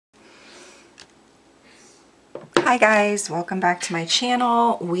Hi guys, welcome back to my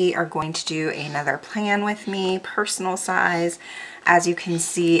channel. We are going to do another plan with me, personal size. As you can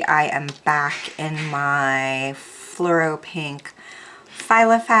see, I am back in my fluoro pink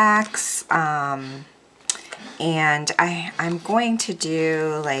FiloFax. And I'm going to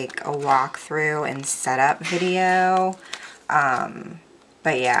do like a walkthrough and setup video.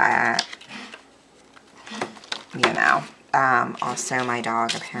 But yeah, you know, also my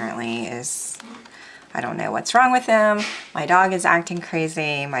dog apparently is, I don't know what's wrong with him. My dog is acting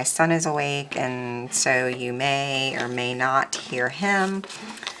crazy. My son is awake, and so you may or may not hear him.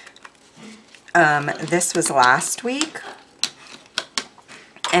 This was last week,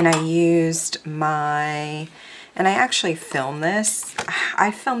 and I used my, and I actually filmed this.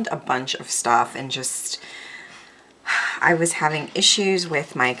 I filmed a bunch of stuff and just, I was having issues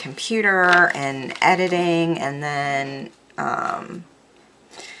with my computer and editing, and then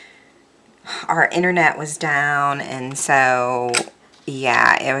our internet was down, and so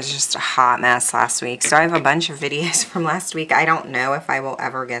yeah, it was just a hot mess last week. So I have a bunch of videos from last week. I don't know if I will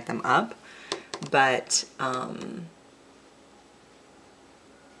ever get them up, but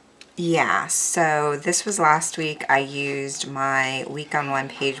yeah, so this was last week. I used my week on one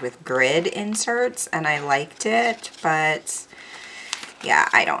page with grid inserts and I liked it, but yeah,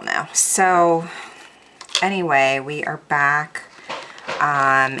 I don't know. So anyway, we are back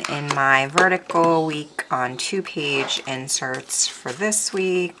in my vertical week on 2-page inserts for this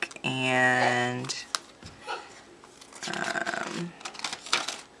week, and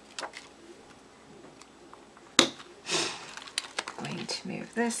going to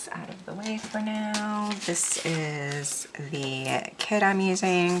move this out of the way for now. This is the kit I'm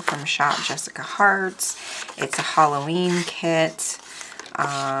using from Shop Jessica Hearts. It's a Halloween kit.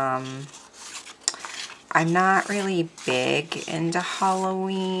 I'm not really big into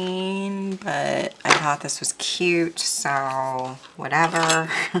Halloween, but I thought this was cute, so whatever.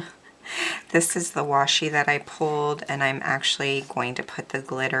 This is the washi that I pulled, and I'm actually going to put the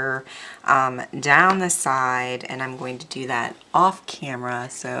glitter down the side, and I'm going to do that off camera,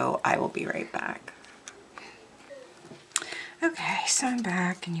 so I will be right back. Okay, so I'm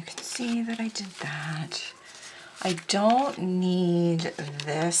back, and you can see that I did that. I don't need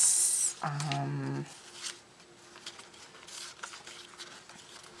this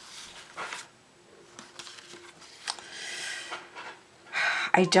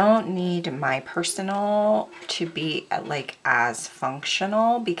I don't need my personal to be like as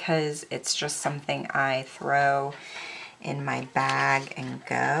functional, because it's just something I throw in my bag and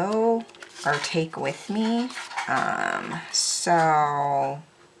go, or take with me. So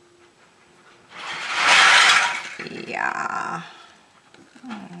yeah,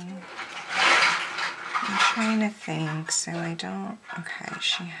 I'm trying to think, so I don't, okay,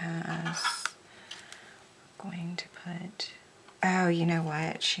 she has, going to put, oh, you know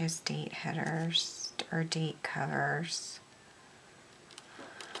what? She has date headers or date covers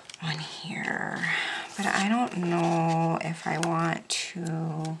on here. But I don't know if I want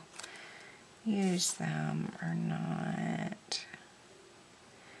to use them or not,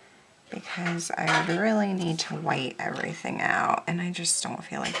 because I would really need to white everything out, and I just don't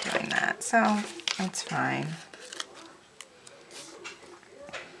feel like doing that. So it's fine.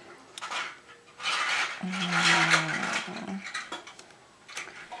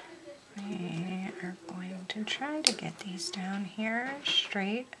 We are going to try to get these down here as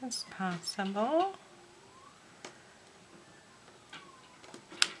straight as possible.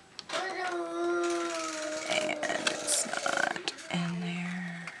 And it's not in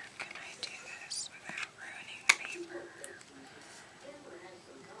there. Can I do this without ruining the paper?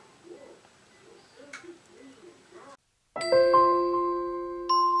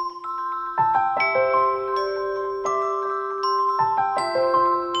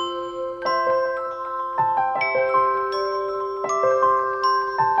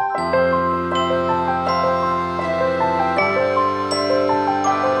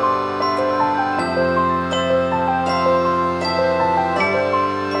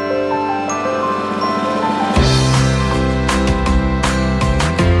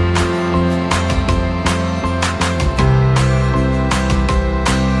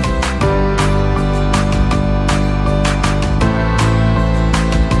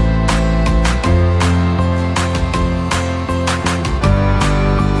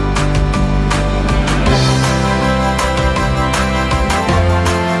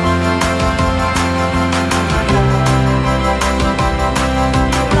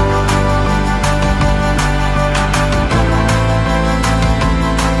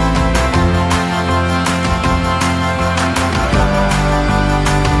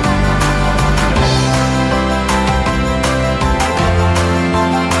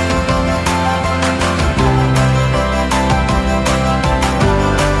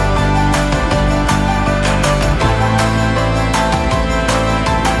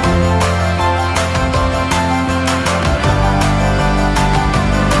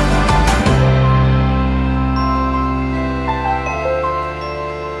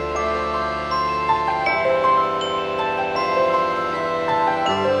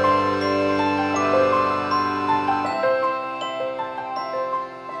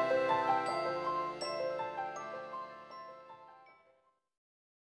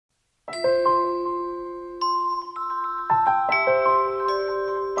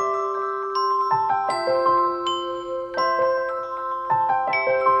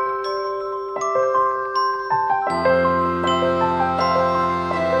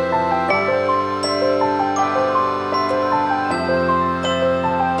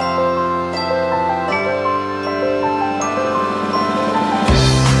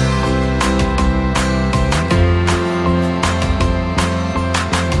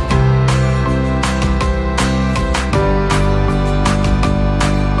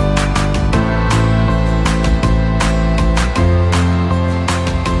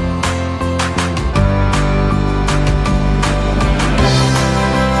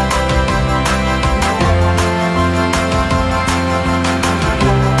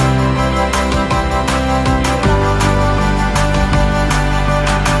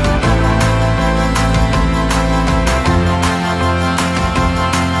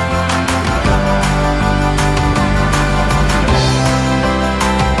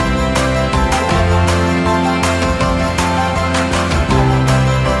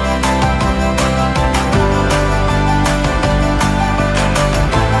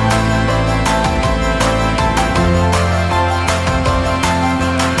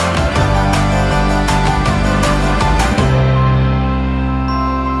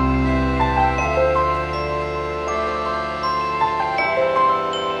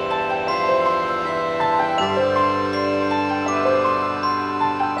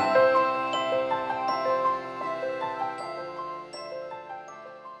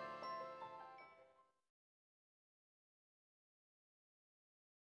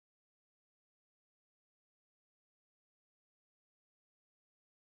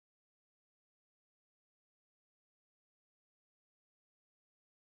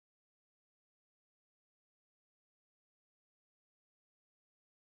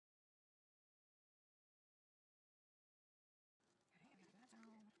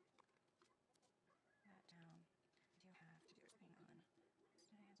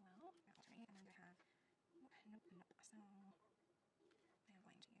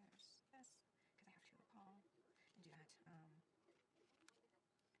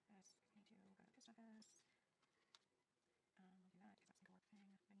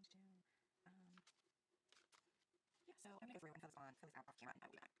 So I'm gonna go through and fill this on, fill this out off camera, and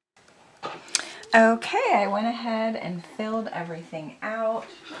I'll be back. Okay, I went ahead and filled everything out.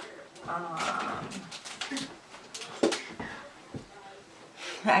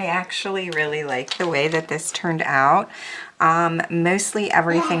 I actually really like the way that this turned out. Mostly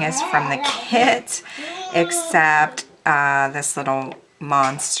everything is from the kit, except this little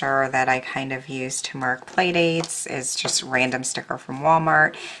monster that I kind of used to mark play dates is just a random sticker from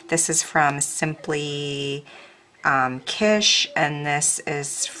Walmart. This is from Simply Kish, and this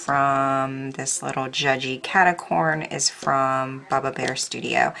is from this little Judgy Catacorn is from Bubba Bear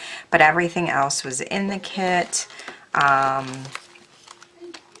Studio. But everything else was in the kit.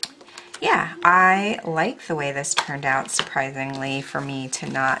 Yeah, I like the way this turned out, surprisingly, for me to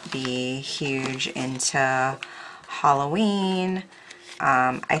not be huge into Halloween.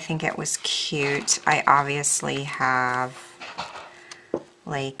 I think it was cute. I obviously have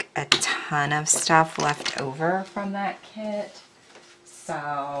like a ton of stuff left over from that kit.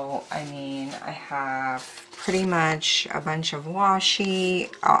 So, I mean, I have pretty much a bunch of washi,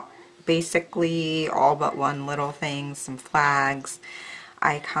 basically all but one little thing, some flags,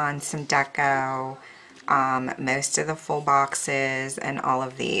 icons, some deco, most of the full boxes, and all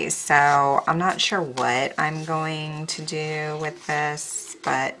of these. So I'm not sure what I'm going to do with this,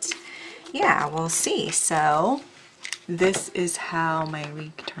 but yeah, we'll see. So this is how my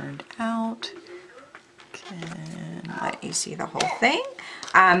week turned out. Can let you see the whole thing.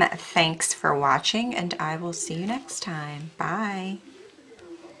 Thanks for watching, and I will see you next time. Bye.